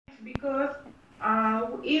because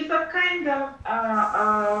it's a kind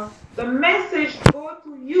of the message go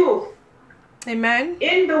to youth. Amen.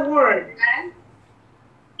 In the word.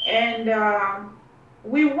 And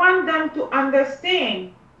we want them to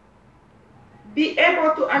understand, be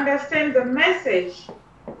able to understand the message,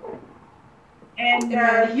 and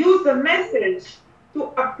use the message to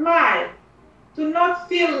apply, to not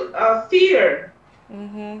feel fear,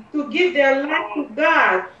 to give their life to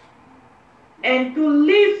God, and to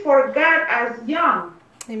live for God as young.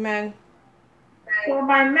 Amen. For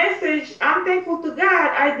my message, I'm thankful to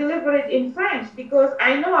God I deliver it in French, because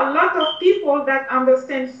I know a lot of people that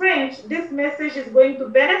understand French, this message is going to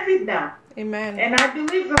benefit them. Amen. And I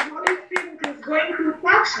believe the Holy Spirit is going to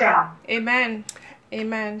touch them. Amen.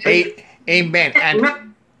 Amen. Amen.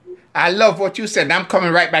 And I love what you said. I'm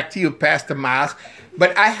coming right back to you, Pastor Miles.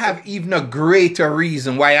 But I have even a greater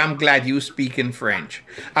reason why I'm glad you speak in French.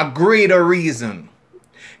 A greater reason.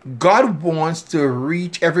 God wants to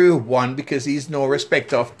reach everyone because he's no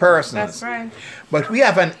respecter of persons. That's right. But we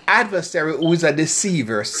have an adversary who is a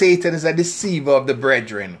deceiver. Satan is a deceiver of the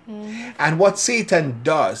brethren. And what Satan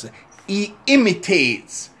does, he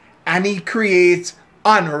imitates and he creates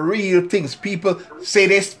unreal things. People say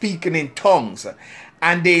they're speaking in tongues.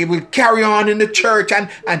 And they will carry on in the church and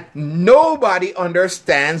nobody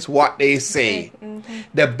understands what they say.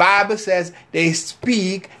 The Bible says they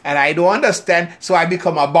speak and I don't understand, so I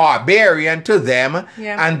become a barbarian to them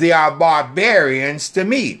and they are barbarians to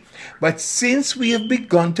me. But since we have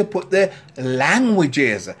begun to put the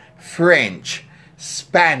languages, French,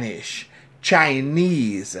 Spanish,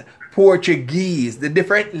 Chinese, Portuguese, the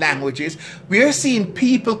different languages, we are seeing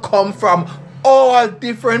people come from all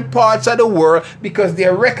different parts of the world because they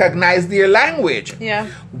recognize their language.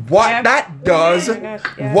 What that does,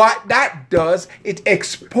 it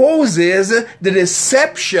exposes the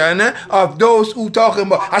deception of those who talking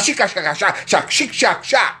about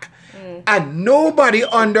shak. And nobody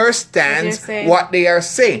understands what they are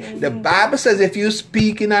saying. The Bible says if you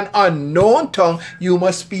speak in an unknown tongue, you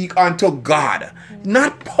must speak unto God.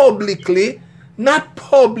 Not publicly. Not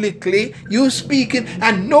publicly, you speaking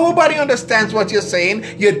and nobody understands what you're saying.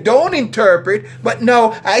 You don't interpret, but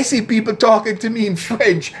now I see people talking to me in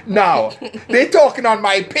French now. They're talking on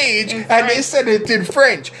my page and they said it in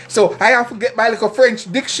French. So I have to get my little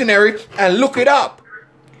French dictionary and look it up.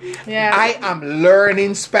 I am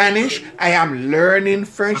learning Spanish. I am learning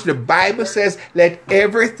French. The Bible says, let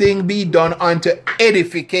everything be done unto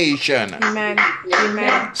edification. Amen.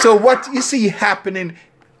 Amen. So what you see happening,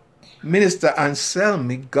 Minister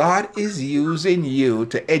Anselmi, God is using you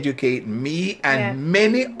to educate me and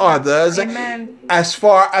many others as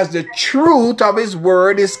far as the truth of his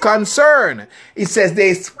word is concerned. It says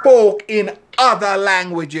they spoke in other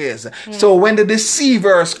languages. So when the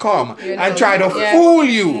deceivers come and try to fool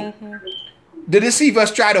you, the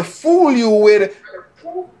deceivers try to fool you with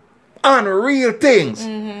unreal things.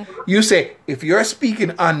 You say, if you're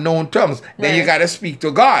speaking unknown tongues, then you got to speak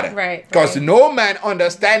to God. Because no man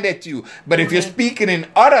understandeth you. But if you're speaking in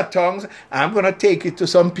other tongues, I'm going to take you to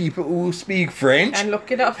some people who speak French. And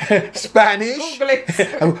look it up. Spanish. Google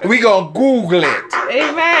it. We're going to Google it.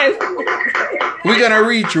 Amen. We're going to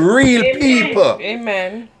reach real people.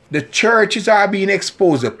 Amen. The churches are being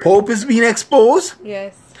exposed. The Pope is being exposed.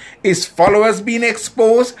 Yes. His followers being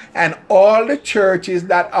exposed, and all the churches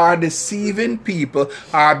that are deceiving people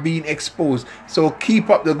are being exposed. So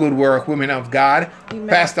keep up the good work, women of God. Amen.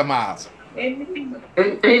 Pastor Miles. Amen.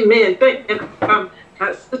 Amen. Thank you.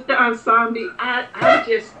 Sister Anselmi, I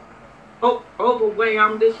just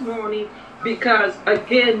overwhelmed this morning because,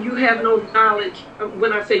 again, you have no knowledge.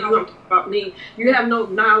 When I say you, I'm talking about me. You have no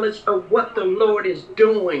knowledge of what the Lord is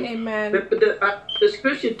doing. Amen. The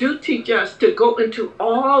scripture do teach us to go into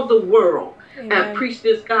all the world and preach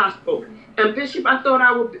this gospel. And Bishop, I thought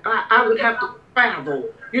I would have to travel,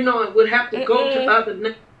 and would have to go to other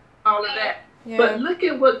nations, all of that. But look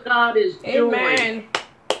at what God is doing. Amen.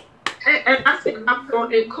 And I said, I'm going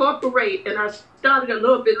to incorporate, and I started a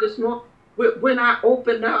little bit this morning. When I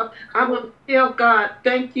open up, I'm going to tell God,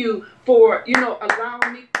 thank you for,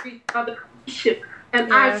 allowing me to reach other nations.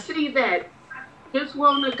 And I see that this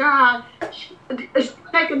woman of God is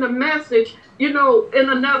taking the message, in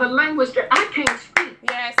another language that I can't speak.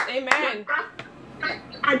 Yes, amen.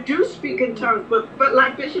 I do speak in tongues, but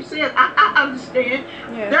like Bishop said, I understand.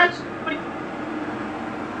 That's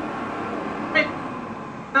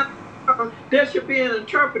there should be an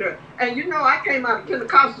interpreter. And I came out of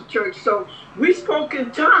Pentecostal church, so we spoke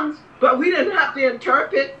in tongues, but we didn't have to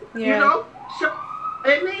interpret, So,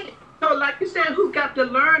 amen. So like you said, who got the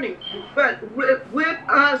learning? But with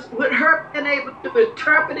us, with her being able to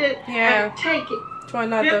interpret it and take it. To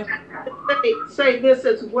another. Say this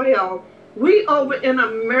as well. We over in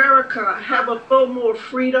America have a little more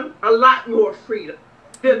freedom, a lot more freedom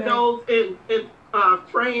than those in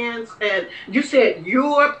France. And you said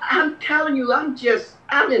Europe. I'm telling you, I'm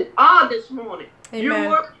in awe this morning. Amen.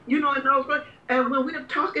 Europe, in those places. And when we're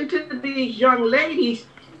talking to these young ladies,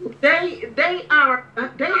 they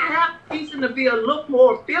have reason to be a little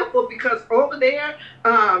more fearful, because over there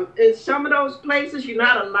in some of those places you're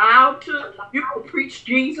not allowed to preach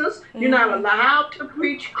Jesus. You're not allowed to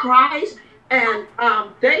preach Christ, and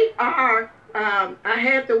they are I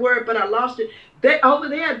had the word but I lost it. They over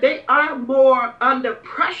there, they are more under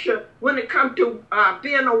pressure when it comes to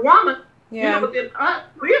being a woman. Than us.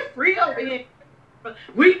 We're free over here.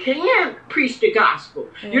 We can preach the gospel.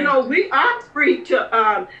 We are free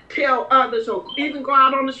to tell others, or even go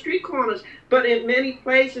out on the street corners. But in many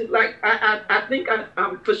places, like I think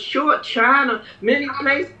I'm for sure China, many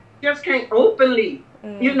places just can't openly,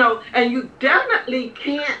 and you definitely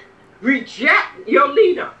can't reject your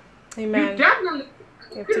leader. Amen. You definitely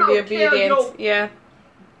have to be obedient.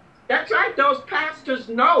 That's right. Those pastors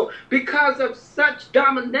know, because of such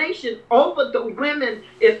domination over the women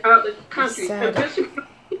in other countries. And Bishop,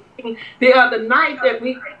 the other night, that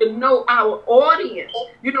we have to know our audience.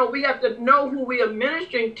 We have to know who we are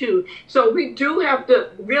ministering to. So we do have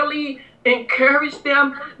to really encourage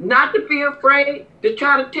them not to be afraid to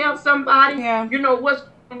try to tell somebody, what's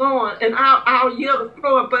going on. And I'll yield the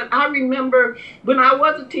floor. But I remember when I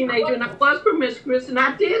was a teenager and I was promiscuous, and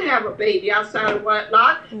I did have a baby outside of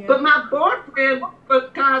wedlock. But my boyfriend, for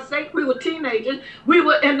God's sake, we were teenagers. We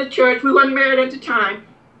were in the church. We weren't married at the time.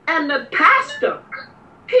 And the pastor,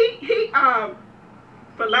 he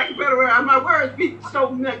for lack of a better word, my words be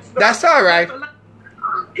so mixed up. That's all right.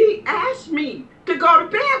 He asked me to go to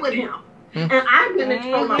bed with him. And I went and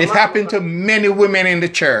told my mom. It happened to many women in the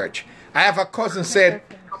church. I have a cousin said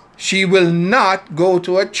she will not go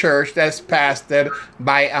to a church that's pastored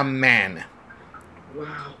by a man.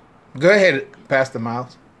 Wow. Go ahead, Pastor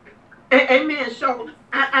Miles. Amen. So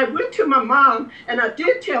I went to my mom, and I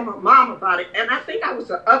did tell my mom about it. And I think I was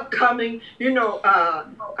an upcoming,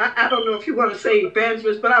 I don't know if you want to say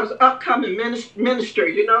evangelist, but I was an upcoming minister.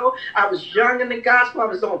 I was young in the gospel. I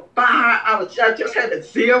was on fire. I just had a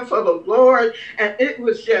zeal for the Lord. And it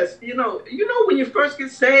was just, when you first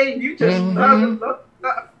get saved, you just love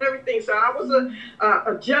everything. So I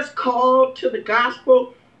was just called to the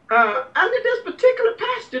gospel. Under this particular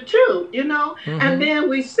pastor too, and then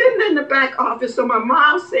we sitting in the back office. So my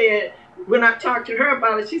mom said, when I talked to her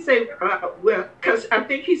about it, she said, because I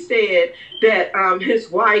think he said that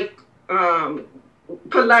his wife,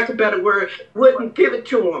 for lack of a better word, wouldn't give it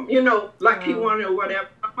to him, like he wanted or whatever.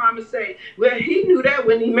 My mama say, well, he knew that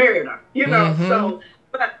when he married her, So,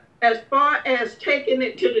 but as far as taking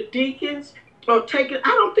it to the deacons, I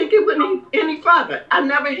don't think it went any further. I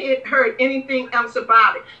never heard anything else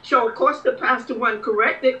about it. So, of course, the pastor wasn't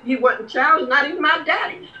corrected. He wasn't challenged, not even my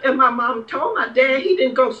daddy. And my mom told my dad, he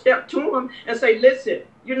didn't go step to him and say, listen,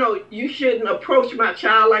 you shouldn't approach my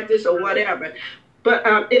child like this or whatever.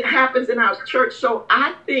 But it happens in our church. So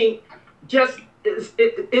I think just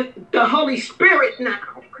the Holy Spirit now,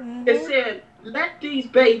 it said, let these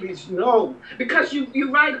babies know, because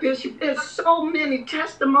you're right, Bishop. There's so many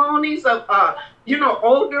testimonies of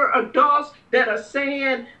older adults that are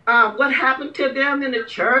saying what happened to them in the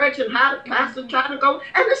church and how the pastor tried to go,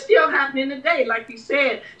 and it's still happening today, like you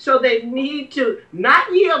said. So they need to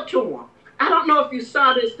not yield to them. I don't know if you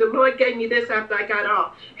saw this. The Lord gave me this after I got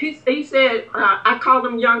off. He said, I call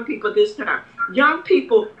them young people this time. Young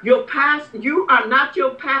people, you are not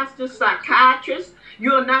your pastor's psychiatrist.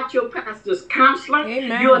 You are not your pastor's counselor.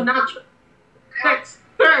 Amen. You are not your sex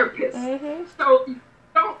therapist. So you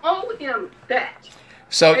don't owe him that.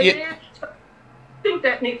 So I think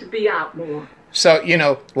that needs to be out more. So,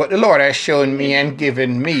 what the Lord has shown me and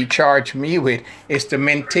charged me with, is to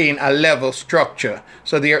maintain a level structure.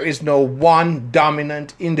 So there is no one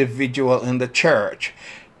dominant individual in the church.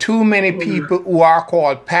 Too many people who are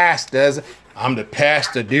called pastors, I'm the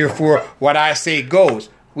pastor, therefore what I say goes.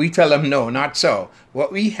 We tell them, no, not so.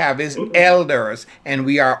 What we have is elders, and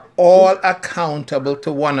we are all accountable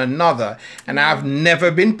to one another. And I've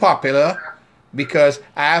never been popular because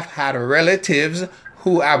I've had relatives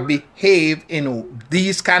who have behaved in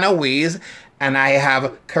these kind of ways, and I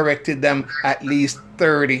have corrected them at least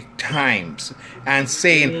 30 times and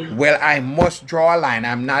saying, well, I must draw a line.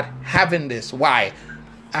 I'm not having this. Why?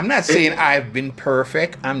 I'm not saying I've been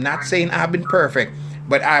perfect.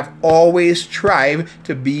 But I've always tried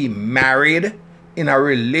to be married in a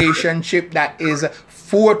relationship that is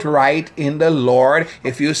forthright in the Lord.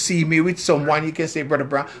 If you see me with someone, you can say, Brother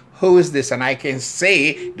Brown, who is this? And I can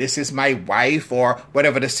say, this is my wife or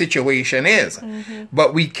whatever the situation is.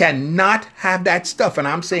 But we cannot have that stuff. And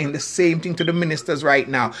I'm saying the same thing to the ministers right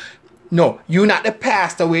now. No, you're not the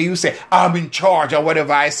pastor where you say, I'm in charge or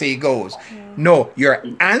whatever I say goes. No, you're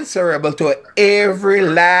answerable to every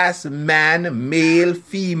last man, male,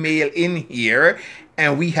 female in here.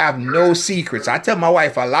 And we have no secrets. I tell my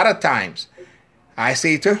wife a lot of times, I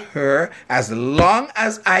say to her, as long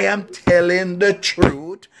as I am telling the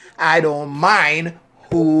truth, I don't mind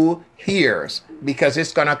who hears, because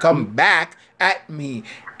it's going to come back at me.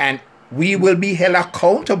 And we will be held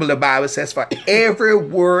accountable, the Bible says, for every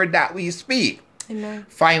word that we speak. Amen.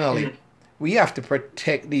 Finally, we have to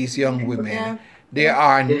protect these young women. Yeah. There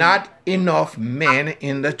are not enough men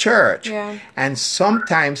in the church. Yeah. And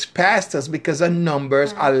sometimes pastors, because of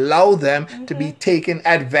numbers, allow them to be taken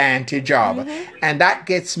advantage of. And that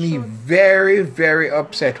gets me very, very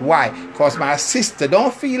upset. Why? Because my sister,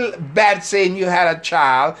 don't feel bad saying you had a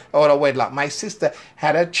child out of wedlock. My sister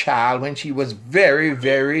had a child when she was very,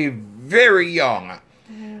 very, very young.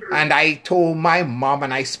 And I told my mom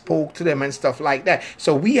and I spoke to them and stuff like that.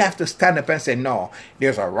 So we have to stand up and say, no,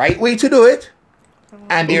 there's a right way to do it.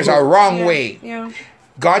 And there's a wrong way. Yeah.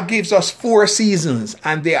 God gives us 4 seasons,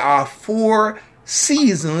 and there are 4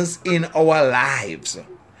 seasons in our lives.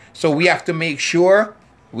 So we have to make sure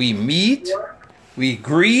we meet, we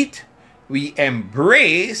greet, we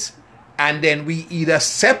embrace, and then we either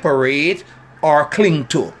separate or cling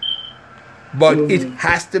to. But it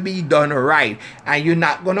has to be done right. And you're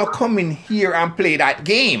not going to come in here and play that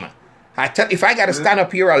game. If I got to stand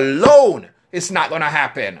up here alone, it's not going to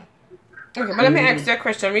happen. Okay, but let me ask you a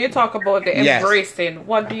question. When you talk about the embracing,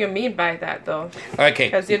 what do you mean by that, though? Okay.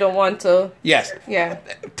 Because you don't want to... Yes. Yeah.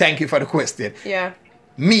 Thank you for the question. Yeah.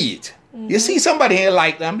 Meet. You see somebody here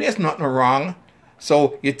like them, there's nothing wrong.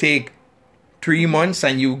 So you take 3 months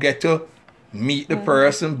and you get to meet the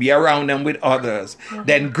person, be around them with others.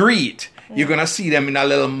 Then greet. You're going to see them in a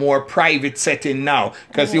little more private setting now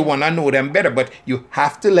because you want to know them better. But you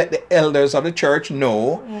have to let the elders of the church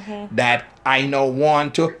know that I now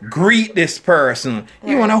want to greet this person.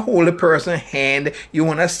 You want to hold the person's hand. You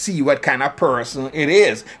want to see what kind of person it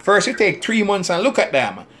is. First, you take 3 months and look at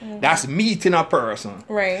them. That's meeting a person.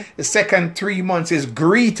 Right. The second 3 months is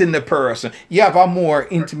greeting the person. You have a more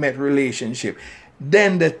intimate relationship.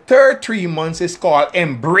 Then the third 3 months is called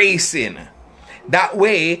embracing. That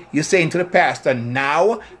way, you're saying to the pastor,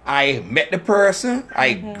 now I met the person,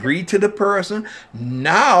 I greeted the person.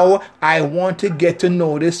 Now I want to get to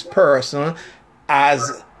know this person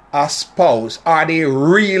as a spouse. Are they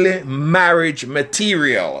really marriage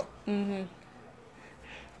material?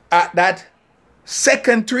 At that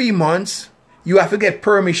second 3 months, you have to get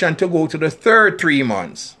permission to go to the third 3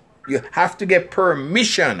 months. You have to get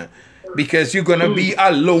permission because you're going to be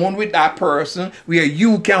alone with that person where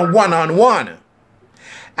you can one-on-one.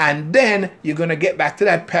 And then you're going to get back to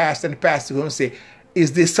that pastor, and the pastor is going to say,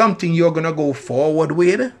 is this something you're going to go forward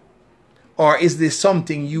with? Or is this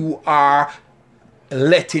something you are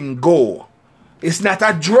letting go? It's not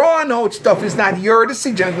a drawn out stuff. It's not your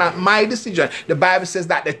decision. It's not my decision. The Bible says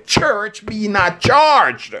that the church be not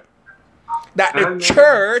charged. That the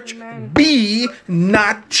church be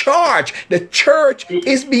not charged. The church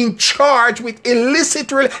is being charged with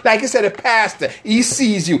illicit, like I said, the pastor, he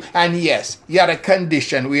sees you, and yes, you had a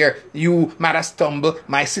condition where you might have stumbled,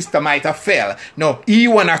 my sister might have fell. No, he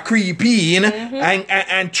wanna creep in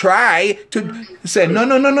and try to say,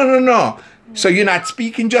 no. So you're not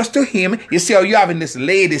speaking just to him. You see how you're having this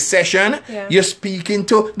ladies session. You're speaking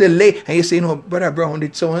to the lady. And you say, no, Brother Brown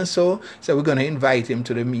did so-and-so. So we're going to invite him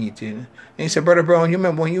to the meeting. And you say, Brother Brown, you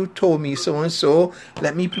remember when you told me so-and-so,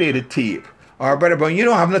 let me play the tape. Or Brother Brown, you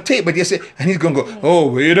don't have no tape. But you say, and he's going to go,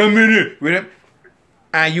 oh, wait a minute.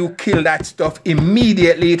 And you kill that stuff.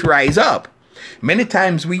 Immediately it rise up. Many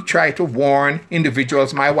times we try to warn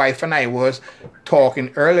individuals. My wife and I was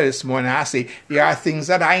talking earlier this morning. I say, there are things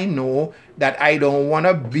that I know that I don't want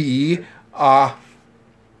to be a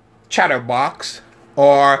chatterbox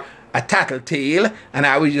or a tattletale. And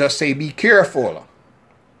I would just say, be careful.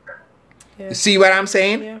 Yeah. You see what I'm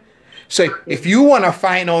saying? Yeah. So if you want to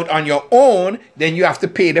find out on your own, then you have to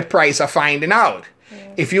pay the price of finding out.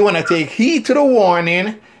 Yeah. If you want to take heed to the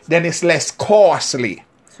warning, then it's less costly.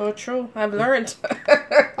 So true. I've learned.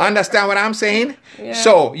 Understand what I'm saying? Yeah.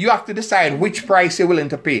 So you have to decide which price you're willing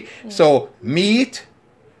to pay. So meet,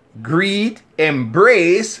 greet,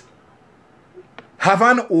 embrace, have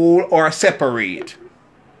an oath, or separate.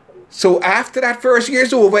 So after that first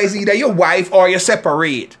year's over, it's either your wife or you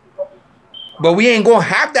separate. But we ain't going to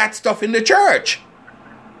have that stuff in the church.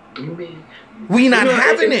 We not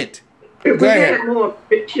having it. If we had more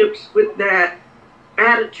bishops with that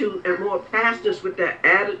attitude and more pastors with that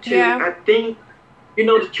attitude, I think,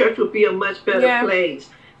 the church would be a much better place.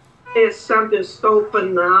 It's something so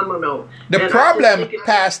phenomenal. The problem,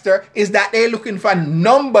 Pastor, is that they're looking for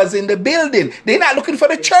numbers in the building. They're not looking for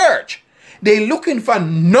the church. They're looking for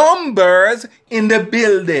numbers in the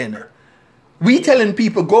building. We telling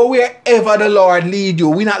people, go wherever the Lord lead you.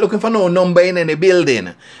 We're not looking for no number in any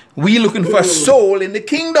building. We're looking for soul in the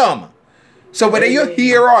kingdom. So whether you're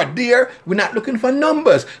here or there, we're not looking for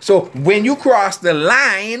numbers. So when you cross the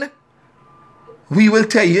line, we will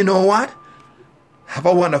tell you, you know what? Have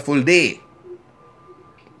a wonderful day.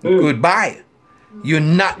 Goodbye. You're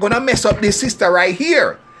not going to mess up this sister right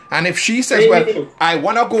here. And if she says, well, I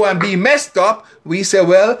want to go and be messed up, we say,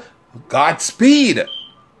 well, Godspeed.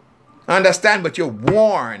 Understand? But you're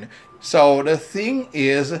warned. So the thing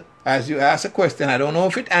is, as you ask a question, I don't know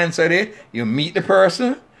if it answered it. You meet the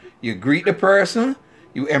person, you greet the person,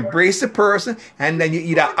 you embrace the person, and then you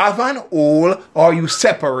either have an all or you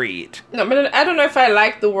separate. No, but I don't know if I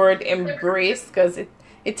like the word embrace, because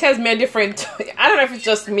it tells me a different... I don't know if it's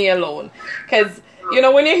just me alone. Because,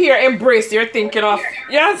 when you hear embrace, you're thinking of...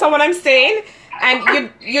 You understand what I'm saying?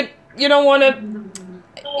 And you don't want to...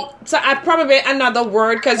 So I probably another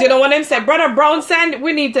word, because when them say, Brother Brown said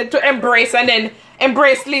we needed to embrace, and then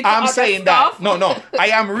embrace lead to I'm other saying stuff. that. No, I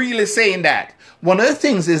am really saying that. One of the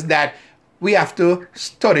things is that we have to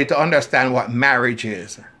study to understand what marriage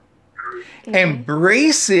is.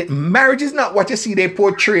 Embrace it. Marriage is not what you see they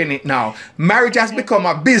portraying it now. Marriage has become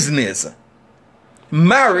a business.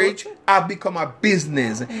 Marriage has become a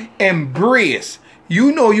business. Embrace.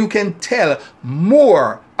 You can tell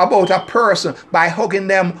more about a person by hugging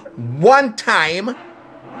them one time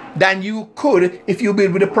than you could if you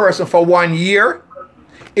been with a person for 1 year.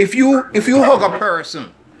 If you hug a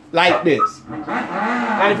person like this,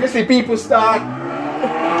 and if you see people start,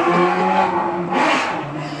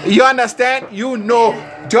 you understand?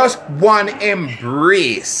 Just one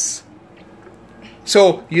embrace.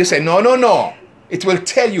 So you say, no. It will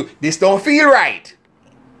tell you, this don't feel right.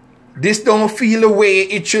 This don't feel the way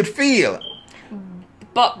it should feel.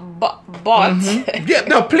 But. Yeah,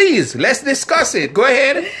 no, please, let's discuss it. Go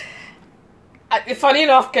ahead. Funny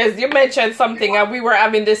enough, because you mentioned something, and we were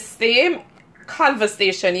having the same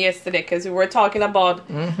conversation yesterday, because we were talking about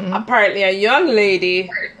apparently a young lady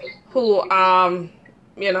who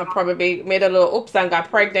probably made a little oops and got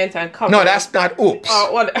pregnant and covered. No, that's not oops.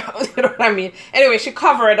 What you know what I mean? Anyway, she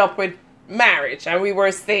covered it up with marriage, and we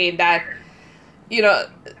were saying that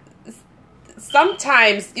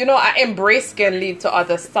sometimes an embrace can lead to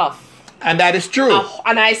other stuff. And that is true.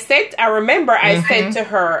 And I said to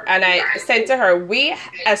her, we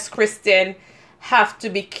as Christian have to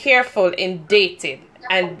be careful in dating.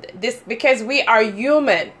 And this, because we are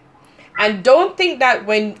human. And don't think that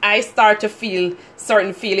when I start to feel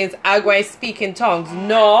certain feelings, I'm going to speak in tongues.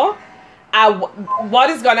 No.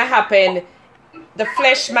 What is going to happen? The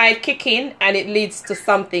flesh might kick in and it leads to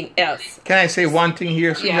something else. Can I say one thing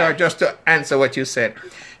here, sweetheart, just to answer what you said?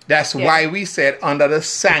 That's why we said under the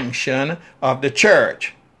sanction of the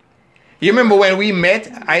church. You remember when we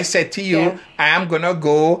met, I said to you, I am going to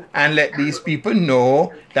go and let these people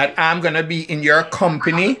know that I'm going to be in your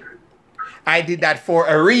company. I did that for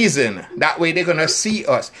a reason. That way they're going to see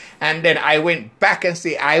us. And then I went back and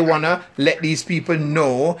say, I want to let these people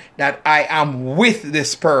know that I am with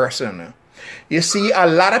this person. You see, a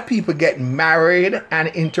lot of people get married and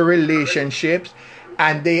into relationships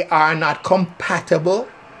and they are not compatible.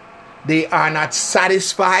 They are not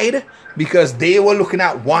satisfied because they were looking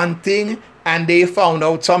at one thing and they found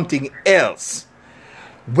out something else.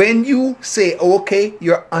 When you say, okay,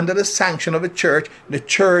 you're under the sanction of the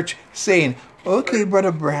church saying, okay,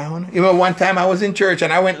 Brother Brown. You know, one time I was in church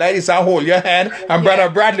and I went like this, I hold your hand, and Brother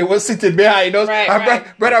Bradley was sitting behind us.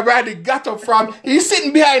 Brother Bradley got up he's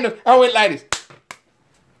sitting behind us. I went like this.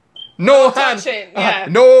 No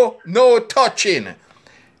hand. No touching.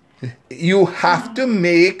 You have to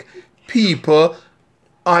make people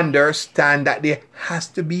understand that there has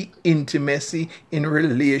to be intimacy in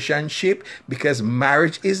relationship, because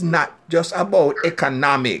marriage is not just about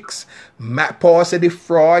economics. Paul said,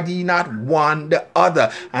 defraud ye not one the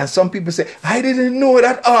other. And some people say, I didn't know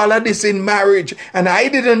that all of this in marriage, and I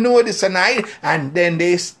didn't know this, and then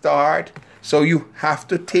they start. So you have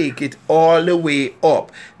to take it all the way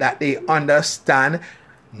up, that they understand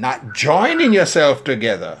not joining yourself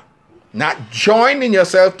together,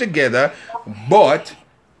 but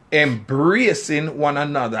embracing one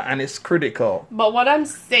another, and it's critical. But what I'm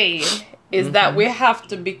saying is that we have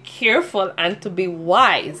to be careful and to be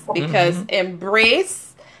wise, because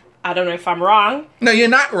embrace I don't know if I'm wrong. No, you're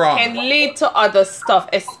not wrong. Can lead to other stuff,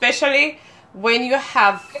 especially when you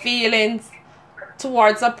have feelings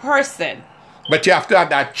towards a person. But you have to have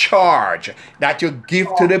that charge that you give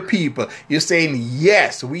to the people. You're saying,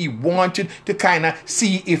 yes, we want you to kind of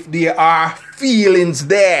see if there are feelings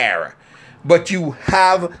there. But you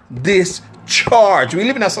have this charge. We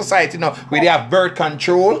live in a society now where they have birth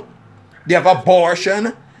control, they have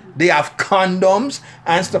abortion, they have condoms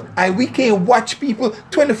and stuff. And we can watch people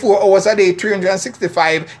 24 hours a day,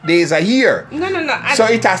 365 days a year. No. So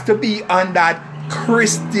it has to be on that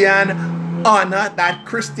Christian honor, that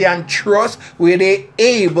Christian trust, where they're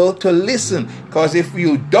able to listen. Because if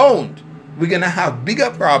you don't, we're going to have bigger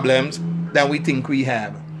problems than we think we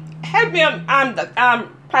have. Help me,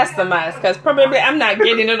 Pastor Miles, because probably I'm not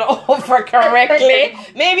getting it over correctly.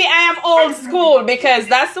 Maybe I am old school, because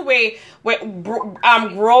that's the way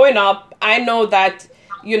I'm growing up. I know that,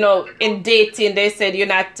 you know, in dating, they said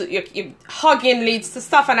hugging leads to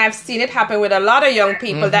stuff, and I've seen it happen with a lot of young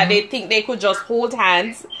people that they think they could just hold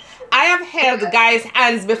hands. I have held guys'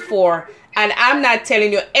 hands before, and I'm not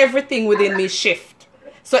telling you, everything within me shift.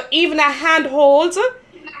 So even a handhold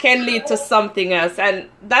can lead to something else, and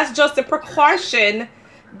that's just a precaution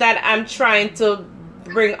that I'm trying to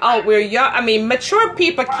bring out. Where mature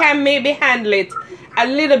people can maybe handle it a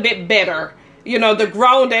little bit better. You know, the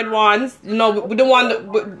grounded ones, you know, the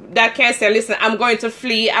one that can say, listen, I'm going to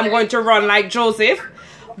flee, I'm going to run like Joseph.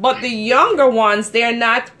 But the younger ones, they're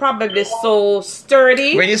not probably so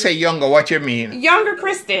sturdy. When you say younger, what you mean? Younger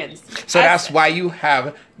Christians. So that's why you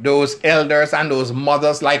have those elders and those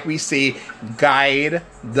mothers, like we say, guide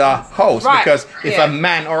the house. Right. Because if a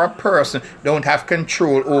man or a person don't have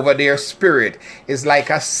control over their spirit, it's like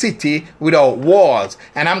a city without walls.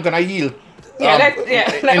 And I'm going to yield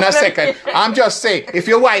in a second. I'm just saying, if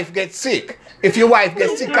your wife gets sick,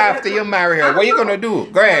 after you marry her, what are you going to do?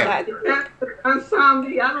 Go ahead.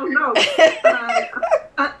 Ensemble, I don't know.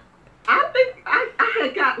 I think I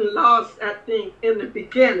had gotten lost, I think, in the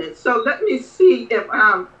beginning. So let me see if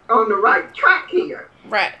I'm on the right track here.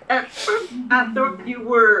 Right. At first, I thought you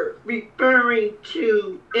were referring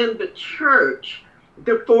to, in the church,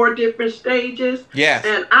 the 4 different stages. Yes.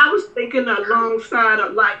 And I was thinking alongside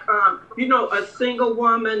of, like, a single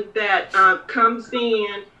woman that comes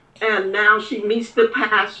in, and now she meets the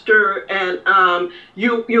pastor, and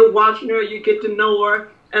you're watching her, you get to know her.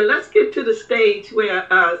 And let's get to the stage where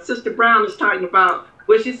Sister Brown is talking about,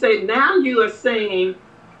 where she said, now you are saying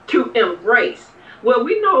to embrace. Well,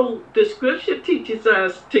 we know the scripture teaches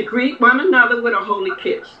us to greet one another with a holy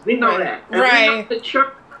kiss. We know that. And right. We know the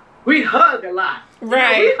church, we hug a lot.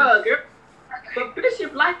 Right. We hug her. But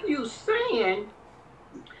Bishop, like you saying,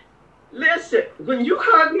 listen, when you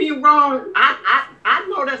hug me wrong, I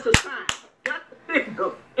know that's a sign. That's a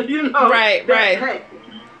signal. You know. Right. Hey,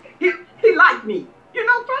 he liked me. You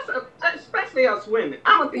know, first, especially us women.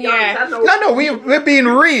 I'm gonna be honest. I know. No, we're being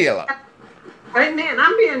real. Amen.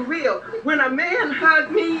 I'm being real. When a man hugged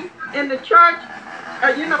me in the church,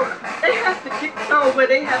 they have to get so where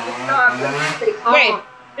they have to start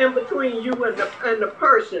in between you and the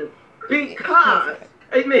person, because.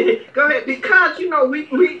 Amen. Go ahead. Because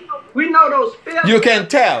we know those feelings. You can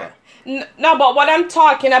tell. No, but what I'm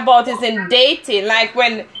talking about is in dating, like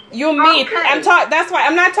when you meet. Okay. That's why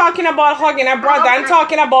I'm not talking about hugging a brother. Okay. I'm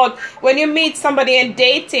talking about when you meet somebody and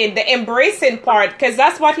dating, the embracing part, because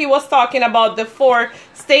that's what he was talking about, the 4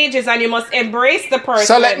 stages, and you must embrace the person.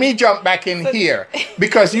 So let me jump back in here,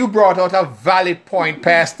 because you brought out a valid point,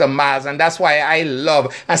 Pastor Miles, and that's why I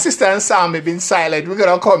love. And Sister Ansami been silent. We're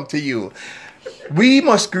gonna come to you. We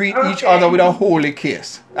must greet each other with a holy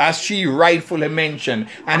kiss, as she rightfully mentioned.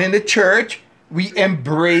 And in the church, we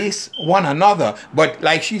embrace one another, but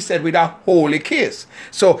like she said, with a holy kiss.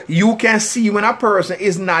 So you can see when a person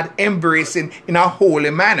is not embracing in a holy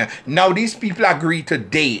manner. Now these people agree to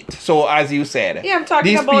date. So as you said. Yeah, I'm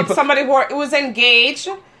talking about somebody who is engaged,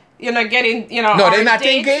 getting, No, they're not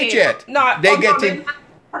engaged yet. No, they're getting...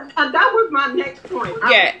 And that was my next point.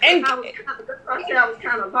 I was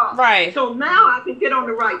kind of lost. Right. So now I can get on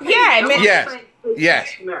the right page. Yeah.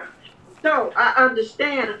 Yes. So I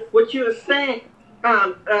understand what you're saying.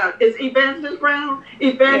 Is Evangelist Brown?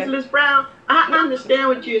 Brown. I understand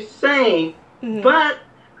what you're saying, but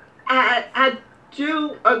I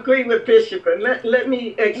do agree with Bishop. And let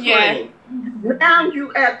me explain. Yeah. Now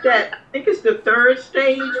you at that, I think it's the 3rd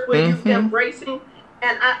stage where you're embracing.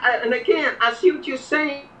 And again, I see what you're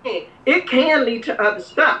saying. It can lead to other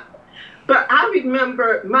stuff. But I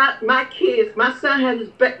remember my kids, my son had his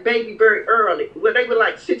baby very early. When they were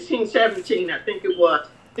like 16, 17, I think it was.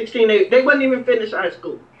 16, 18. They wouldn't even finish high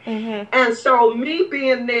school. And so me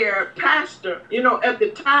being their pastor, you know, at the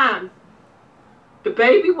time, the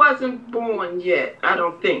baby wasn't born yet, I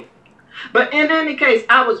don't think. But in any case,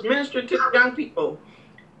 I was ministering to young people.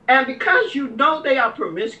 And because you know they are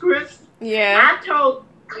promiscuous, I told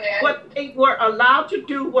what they were allowed to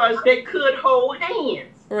do was they could hold hands.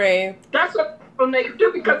 Right. That's what they could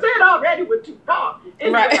do because they had already went too far.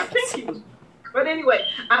 Anyway, I think he was. But anyway,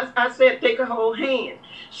 I said they could hold hands.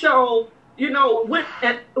 So, you know,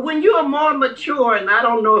 when you are more mature, and I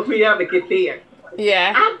don't know if we ever get there.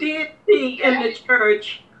 Yeah. I did see in the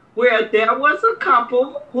church where there was a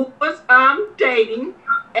couple who was dating,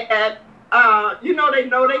 and you know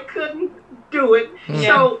they couldn't do it,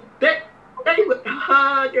 so they would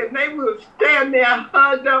hug and they would stand there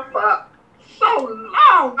hugged up for so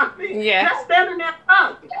long. I mean, just standing there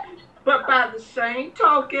hugging. But by the same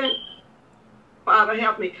token, Father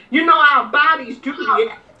help me, you know our bodies do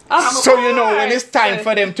react. So you know when it's time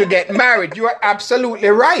for them to get married, you are absolutely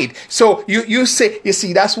right. So you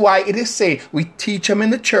see that's why it is saying we teach them in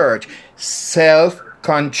the church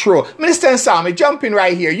self-control. Minister Nsame, jump in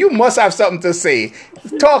right here. You must have something to say.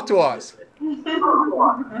 Talk to us.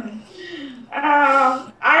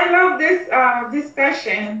 I love this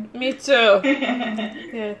discussion. Me too.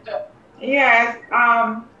 Yes.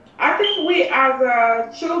 I think we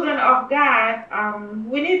as children of God,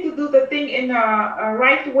 we need to do the thing in a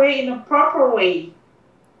right way, in a proper way.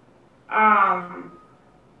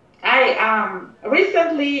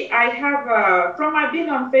 Recently I have, from I've been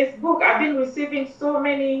on Facebook, I've been receiving so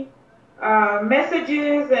many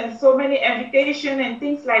messages and so many invitations and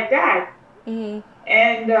things like that.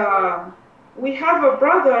 And we have a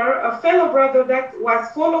fellow brother that was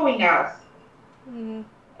following us.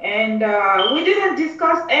 And we didn't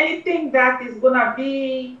discuss anything that is going to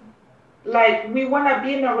be like we want to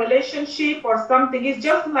be in a relationship or something. It's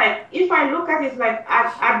just like, if I look at it, it's like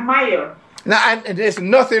I admire. Now, and there's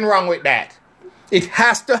nothing wrong with that. It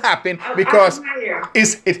has to happen because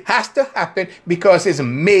it has to happen because it's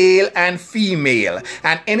male and female.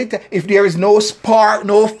 And anytime, if there is no spark,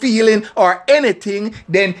 no feeling or anything,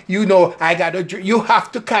 then you know you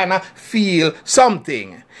have to kind of feel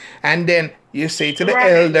something. And then you say to the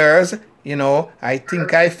elders, you know, I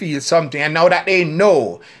think I feel something. And now that they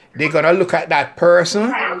know, they're going to look at that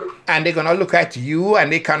person and they're going to look at you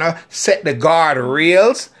and they kind of set the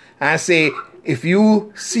guardrails and say, if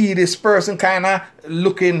you see this person kind of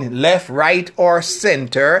looking left, right, or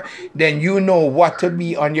center, then you know what to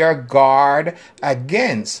be on your guard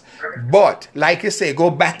against. But, like you say,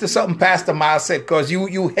 go back to something Pastor Miles said, because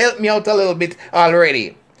you helped me out a little bit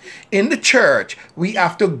already. In the church, we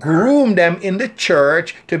have to groom them in the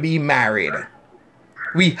church to be married.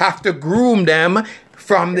 We have to groom them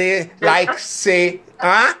from the, like, say,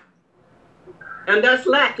 And that's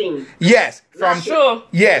lacking. Yes. Sure.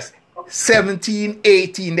 Yes. 17,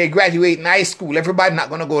 18, they graduate in high school. Everybody not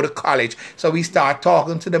going to go to college. So we start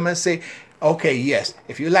talking to them and say, okay, yes,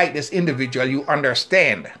 if you like this individual, you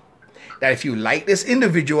understand that if you like this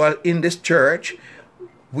individual in this church,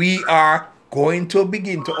 we are going to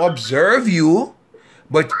begin to observe you,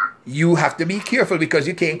 but you have to be careful because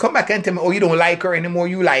you can't come back and tell me, oh, you don't like her anymore,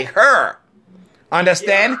 you like her.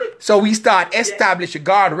 Understand? Yeah. So we start establish a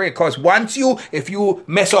guardrail because if you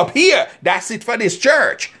mess up here, that's it for this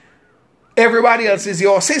church. Everybody else is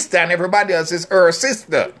your sister and everybody else is her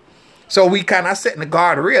sister. So we kind of set the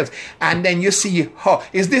guardrails. And then you see,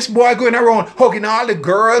 is this boy going around hugging all the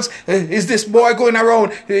girls? Is this boy going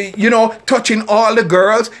around, touching all the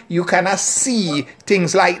girls? You kind of see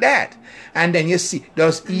things like that. And then you see,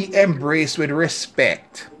 does he embrace with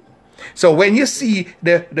respect? So when you see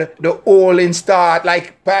the old start,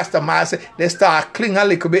 like Pastor Miles said, they start clinging a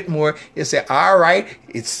little bit more, you say, all right,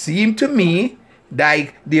 it seemed to me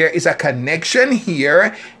like there is a connection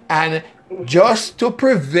here, and just to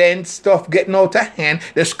prevent stuff getting out of hand,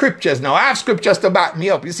 the scriptures. Now, I have scriptures to back me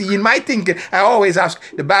up. You see, in my thinking, I always ask,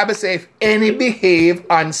 the Bible says, if any behave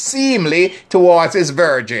unseemly towards his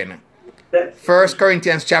virgin. 1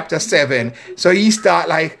 Corinthians chapter 7. So he start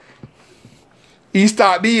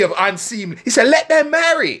behave unseemly. He said, let them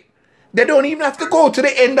marry. They don't even have to go to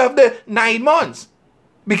the end of the 9 months.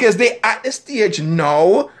 Because they at the stage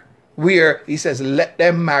now where he says, let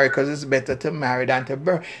them marry because it's better to marry than to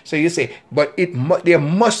burn. So you say, but there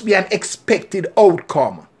must be an expected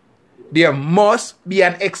outcome. There must be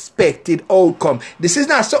an expected outcome. This is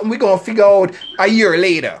not something we're going to figure out a year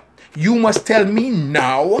later. You must tell me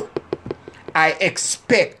now, I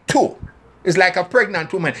expect to. It's like a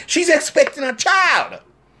pregnant woman. She's expecting a child.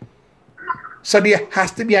 So there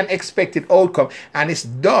has to be an expected outcome, and it's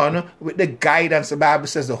done with the guidance. The Bible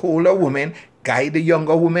says the older woman guide the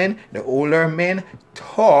younger woman, the older men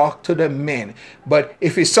talk to the men. But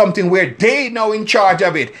if it's something where they now in charge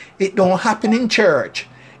of it, it don't happen in church.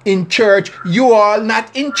 In church, you are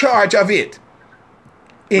not in charge of it.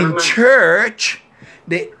 In church,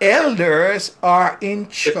 the elders are in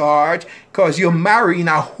charge because you're marrying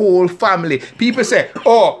a whole family. People say,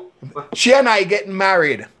 oh, she and I getting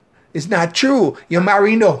married. It's not true. You're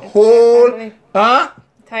marrying the whole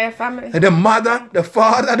entire family. The mother, the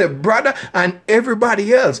father, the brother, and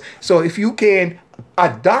everybody else. So if you can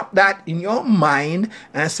adopt that in your mind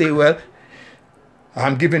and say, well,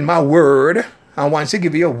 I'm giving my word. And once you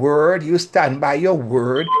give your word, you stand by your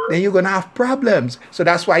word, then you're going to have problems. So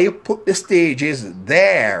that's why you put the stages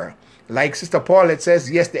there. Like Sister Paulette says,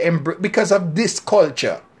 yes, because of this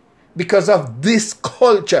culture. Because of this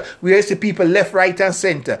culture, where the people left, right, and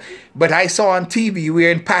center. But I saw on TV,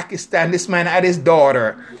 we're in Pakistan, this man had his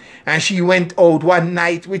daughter, and she went out one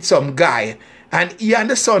night with some guy, and he and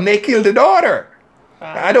the son, they killed the daughter.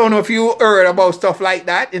 Wow. I don't know if you heard about stuff like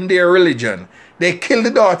that in their religion. They killed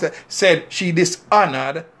the daughter, said she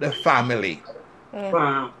dishonored the family.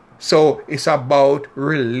 Wow. So it's about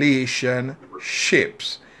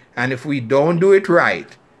relationships. And if we don't do it right,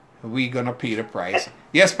 we're going to pay the price.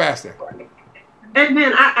 Yes, Pastor. And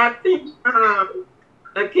then I think,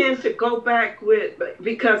 again, to go back with,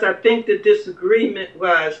 because I think the disagreement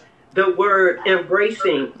was the word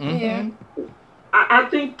embracing. Mm-hmm. Yeah. I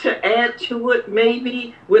think to add to it,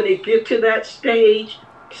 maybe when they get to that stage,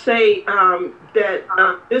 say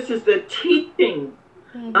that this is the teaching.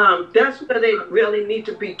 That's where they really need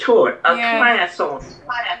to be taught, a class on,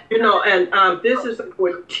 and this is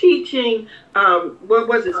for teaching, what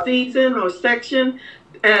was it, season or section?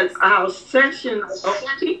 And our section of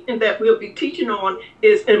teaching that we'll be teaching on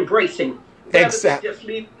is embracing. Exactly. Just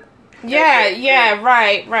leave.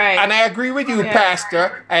 Right. And I agree with you,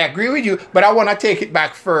 Pastor. I agree with you, but I want to take it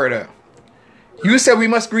back further. You said we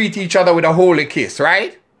must greet each other with a holy kiss,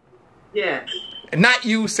 right? Yes. Not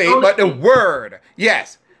you say it, but the word.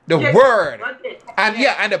 Yes, the word. And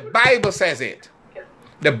and the Bible says it.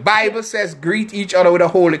 The Bible says greet each other with a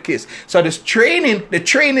holy kiss. So the training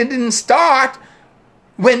didn't start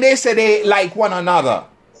when they say they like one another.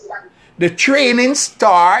 The training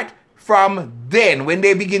start from then, when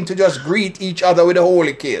they begin to just greet each other with a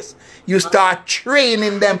holy kiss. You start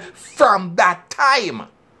training them from that time.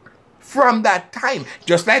 From that time.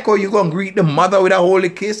 Just like how you're going to greet the mother with a holy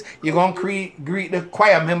kiss, you're going to greet the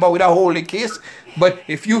choir member with a holy kiss. But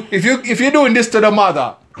if you're doing this to the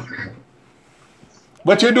mother,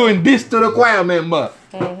 but you're doing this to the choir member,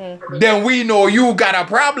 then we know you got a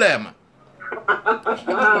problem.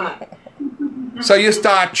 So you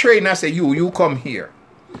start training and say, you come here.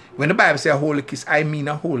 When the Bible says a holy kiss, I mean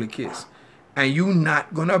a holy kiss. And you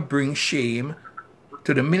not going to bring shame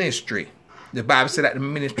to the ministry. The Bible said that the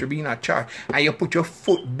ministry be not charged. And you put your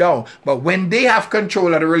foot down. But when they have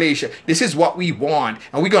control of the relation, this is what we want.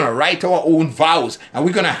 And we're going to write our own vows. And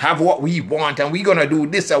we're going to have what we want. And we're going to do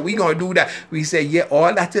this and we're going to do that. We say, yeah,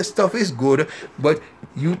 all that stuff is good. But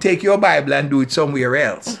you take your Bible and do it somewhere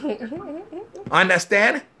else.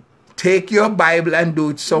 Understand? Take your Bible and do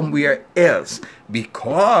it somewhere else.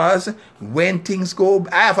 Because when things go...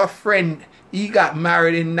 I have a friend, he got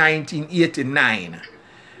married in 1989.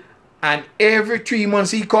 And every 3 months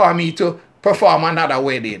he called me to perform another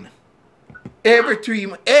wedding. Every 3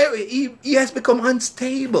 months. He has become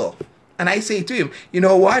unstable. And I say to him, you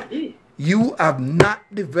know what? You have not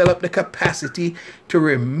developed the capacity to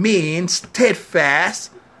remain steadfast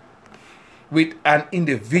with an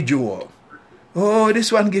individual. Oh,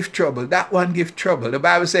 this one gives trouble. That one gives trouble. The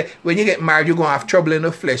Bible says when you get married, you're going to have trouble in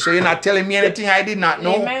the flesh. So you're not telling me anything I did not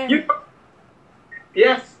know. Amen.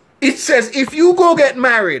 Yes. It says if you go get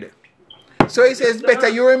married... So he says, better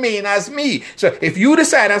you remain as me. So if you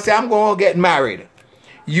decide and say, I'm going to get married,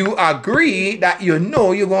 you agree that you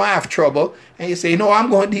know you're going to have trouble. And you say, no, I'm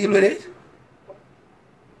going to deal with it.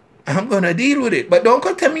 I'm going to deal with it. But don't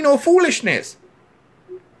come tell me no foolishness.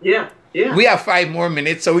 Yeah. We have 5 more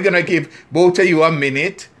minutes. So we're going to give both of you a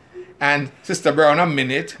minute. And Sister Brown a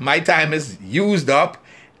minute. My time is used up.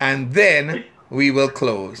 And then we will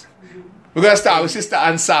close. We're going to start with Sister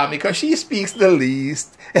Ansami because she speaks the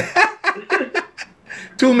least.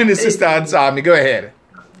 2 minutes, Sister Ansami. Go ahead.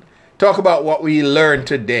 Talk about what we learned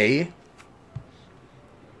today.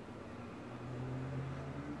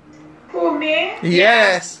 For me?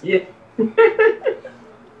 Yes. Yeah.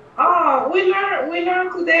 We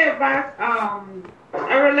learned today about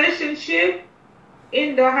a relationship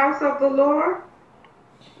in the house of the Lord.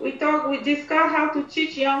 We discussed how to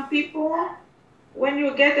teach young people when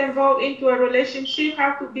you get involved into a relationship,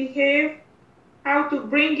 how to behave, how to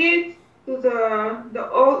bring it to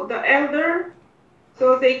the elder,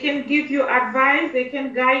 so they can give you advice, they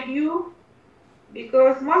can guide you.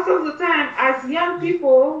 Because most of the time, as young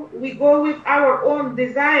people, we go with our own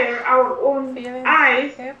desire, our own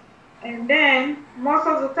eyes, and then most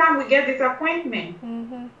of the time we get disappointment.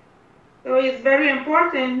 So it's very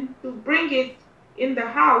important to bring it in the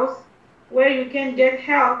house where you can get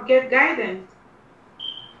help, get guidance.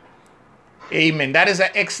 Amen. That is an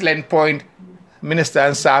excellent point, Minister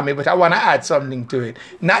Ansami, but I want to add something to it.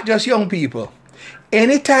 Not just young people.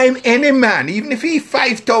 Anytime any man, even if he's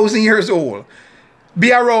 5,000 years old,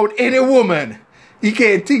 be around any woman, he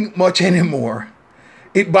can't think much anymore.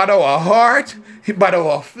 It bother our heart, it bother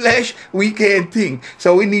our flesh, we can't think.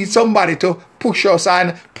 So we need somebody to push us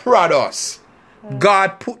and prod us.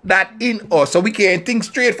 God put that in us, so we can't think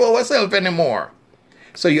straight for ourselves anymore.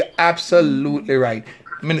 So you're absolutely right,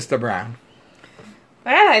 Minister Brown.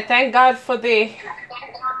 Well, I thank God for the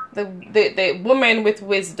women with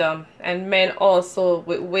wisdom, and men also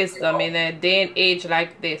with wisdom in a day and age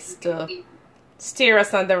like this to steer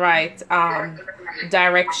us on the right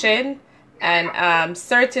direction. And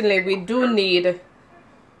certainly we do need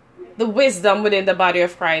the wisdom within the body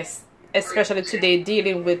of Christ, especially today,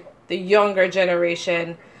 dealing with the younger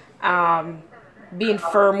generation, being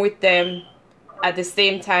firm with them, at the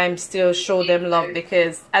same time still show them love,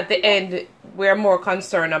 because at the end we're more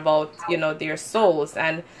concerned about, their souls.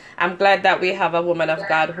 And I'm glad that we have a woman of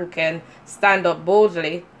God who can stand up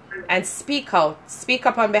boldly and speak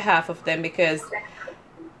up on behalf of them, because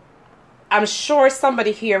I'm sure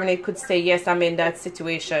somebody hearing it could say, yes, I'm in that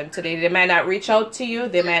situation today. They might not reach out to you,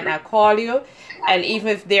 they might not call you, and even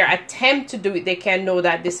if they attempt to do it, they can know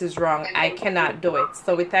that this is wrong. I cannot do it.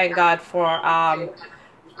 So we thank God for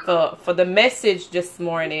the message this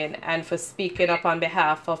morning, and for speaking up on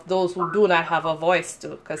behalf of those who do not have a voice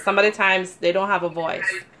too, because some of the times they don't have a voice,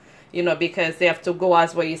 because they have to go,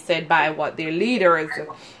 as what you said, by what their leaders,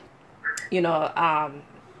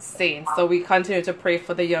 saying. So we continue to pray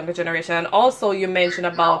for the younger generation. And also you mentioned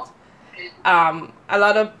about a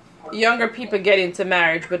lot of younger people get into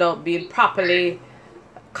marriage without being properly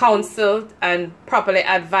counseled and properly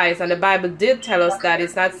advised, and the Bible did tell us that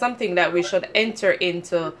it's not something that we should enter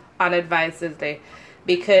into unadvisedly,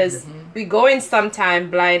 because we go in sometime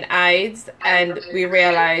blind-eyed and we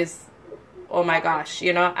realize, oh my gosh,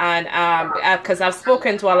 and because I've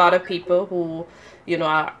spoken to a lot of people who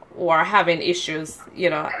are having issues,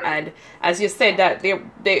 and as you said, that the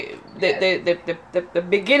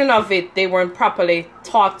beginning of it, they weren't properly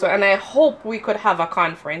taught to. And I hope we could have a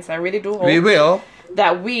conference. I really do hope we will,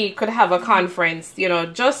 that we could have a conference,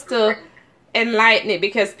 just to enlighten it,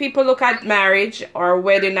 because people look at marriage or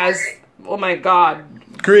wedding as, oh my God,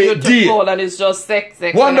 great deal, and it's just sex,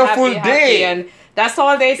 wonderful happy, day, and that's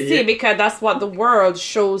all they see, because that's what the world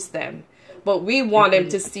shows them. But we want them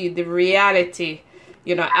to see the reality,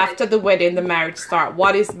 after the wedding, the marriage start,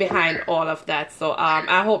 what is behind all of that. So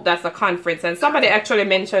I hope that's a conference. And somebody actually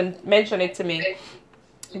mentioned it to me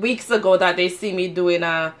weeks ago, that they see me doing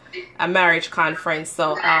a marriage conference.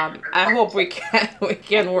 So I hope we can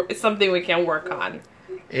work, it's something we can work on.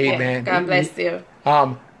 Amen. Yeah, God bless you.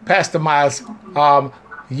 Pastor Miles,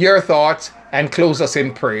 your thoughts, and close us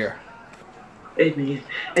in prayer. Amen.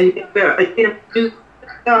 And again,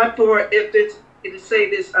 God, for if it's to say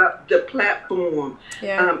this, the platform.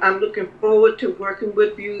 Yeah. I'm looking forward to working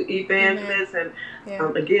with you, Evangelist, and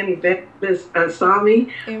again, Evangelist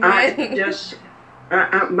Ansami. I just,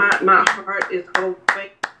 my heart is open,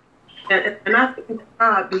 and I thank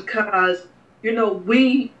God, because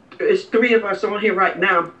it's three of us on here right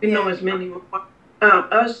now. As many more.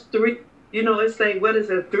 Us three. Let's say, what is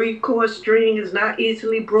a 3-chord string is not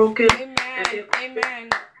easily broken. Amen.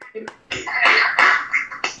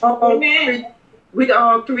 Amen. We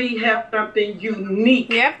all three have something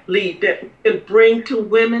uniquely that we can bring to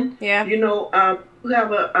women. Yeah. You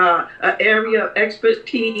have a area of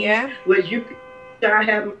expertise where you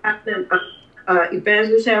have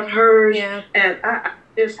evangelists have hers. Yeah. And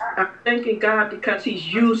I'm thanking God, because He's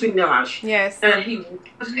using us. Yes. And He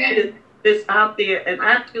wants this out there. And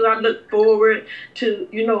I look forward to,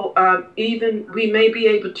 even we may be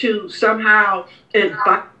able to somehow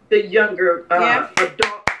invite the younger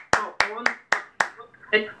adults.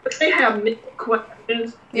 And they have many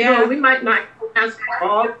questions. We might not ask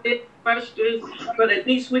all the questions, but at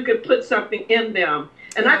least we could put something in them.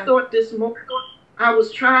 And I thought this morning, I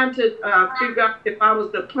was trying to figure out if I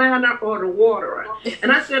was the planter or the waterer.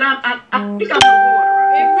 And I said, I think I'm the waterer.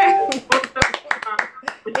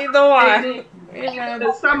 Either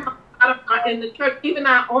one. Some lot of are in the church. Even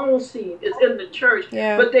our own seed is in the church.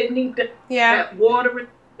 Yeah. But they need Yeah. that watering.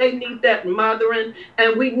 They need that mothering.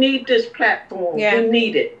 And we need this platform. Yeah. We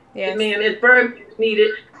need it. Yes. Amen. It's very much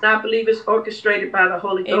needed. And I believe it's orchestrated by the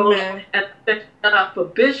Holy Ghost. Amen. And thank God for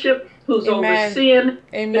Bishop, who's Amen. overseeing.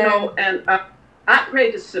 Amen. You know, and I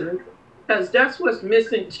pray to submit, because that's what's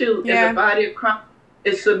missing too Yeah. in the body of Christ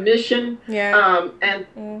is submission. Yeah. And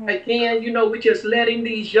again, you know, we're just letting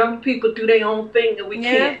these young people do their own thing, and we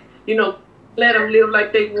can't, you know, let them live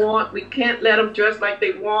like they want. We can't let them dress like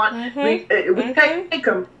they want. We can't take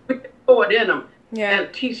them. We can pour it in them. Yeah.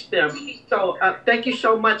 And teach them. So thank you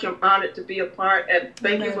so much. I'm honored to be a part, and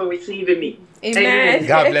thank you for receiving me. Amen.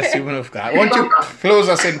 God bless you, woman of God. Won't you close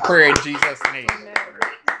us in prayer in Jesus' name?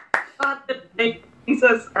 Father,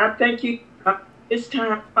 Jesus, I thank you this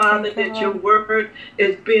time, Father, that your word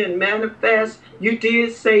is being manifest. You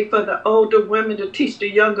did say for the older women to teach the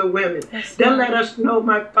younger women. Yes, then Lord. let us know,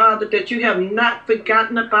 my Father, that you have not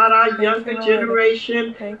forgotten about our younger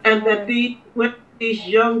generation, and that these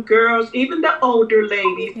young girls, even the older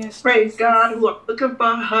ladies, praise God, who are looking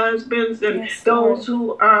for husbands, and those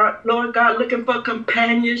who are, Lord God, looking for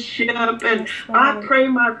companionship. And I pray,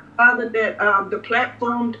 my Father, that the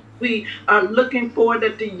platform we are looking for,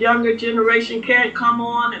 that the younger generation can come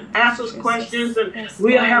on and ask us questions, and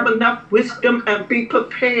we'll have enough wisdom and be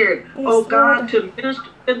prepared, oh God, to minister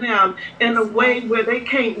to them in a way where they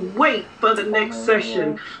can't wait for the next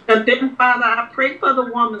session. And then, Father, I pray for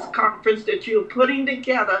the women's conference that you're putting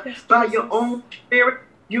together by your own Spirit.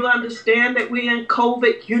 You understand that we're in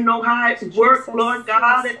COVID. You know how it works, Lord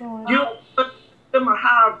God. And you them or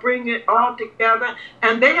how I bring it all together.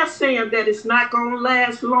 And they are saying that it's not going to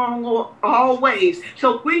last long or always.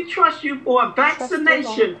 So we trust you for a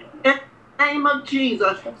vaccination in the name of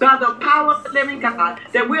Jesus, by the power of the living God,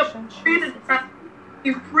 that we'll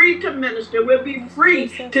be free to minister. We'll be free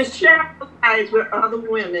to share our lives with other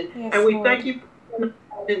women. And we thank you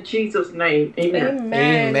in Jesus' name. Amen.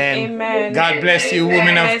 Amen. God bless you,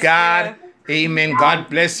 woman of God. Amen. God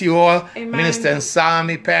bless you all. Amen. Minister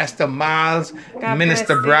Nsami, Pastor Miles, God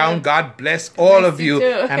Minister bless Brown, you. God bless all Bless of you you. too.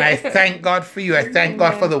 And I thank God for you. I thank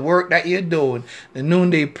God for the work that you're doing. The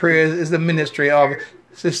Noonday Prayers is the ministry of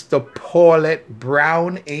Sister Paulette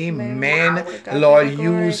Brown. Amen. The Lord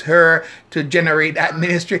use her to generate that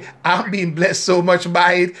ministry. I'm being blessed so much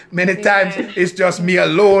by it. Many times it's just me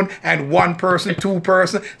alone and one person, two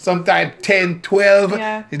person, sometimes 10, 12.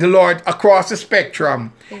 Yeah. The Lord across the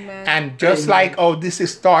spectrum. Amen. And just like, this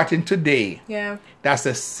is starting today. Yeah. That's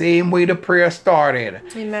the same way the prayer started.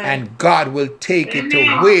 Amen. And God will take it to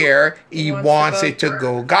where He wants it to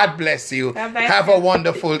go. God bless you. God bless Have a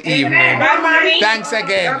wonderful evening. Bye, Mommy. Thanks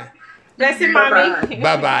again. Bless you, Mommy.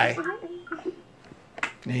 Bye-bye.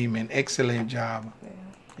 Amen. Excellent job.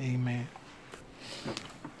 Amen.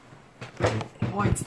 Boy, it's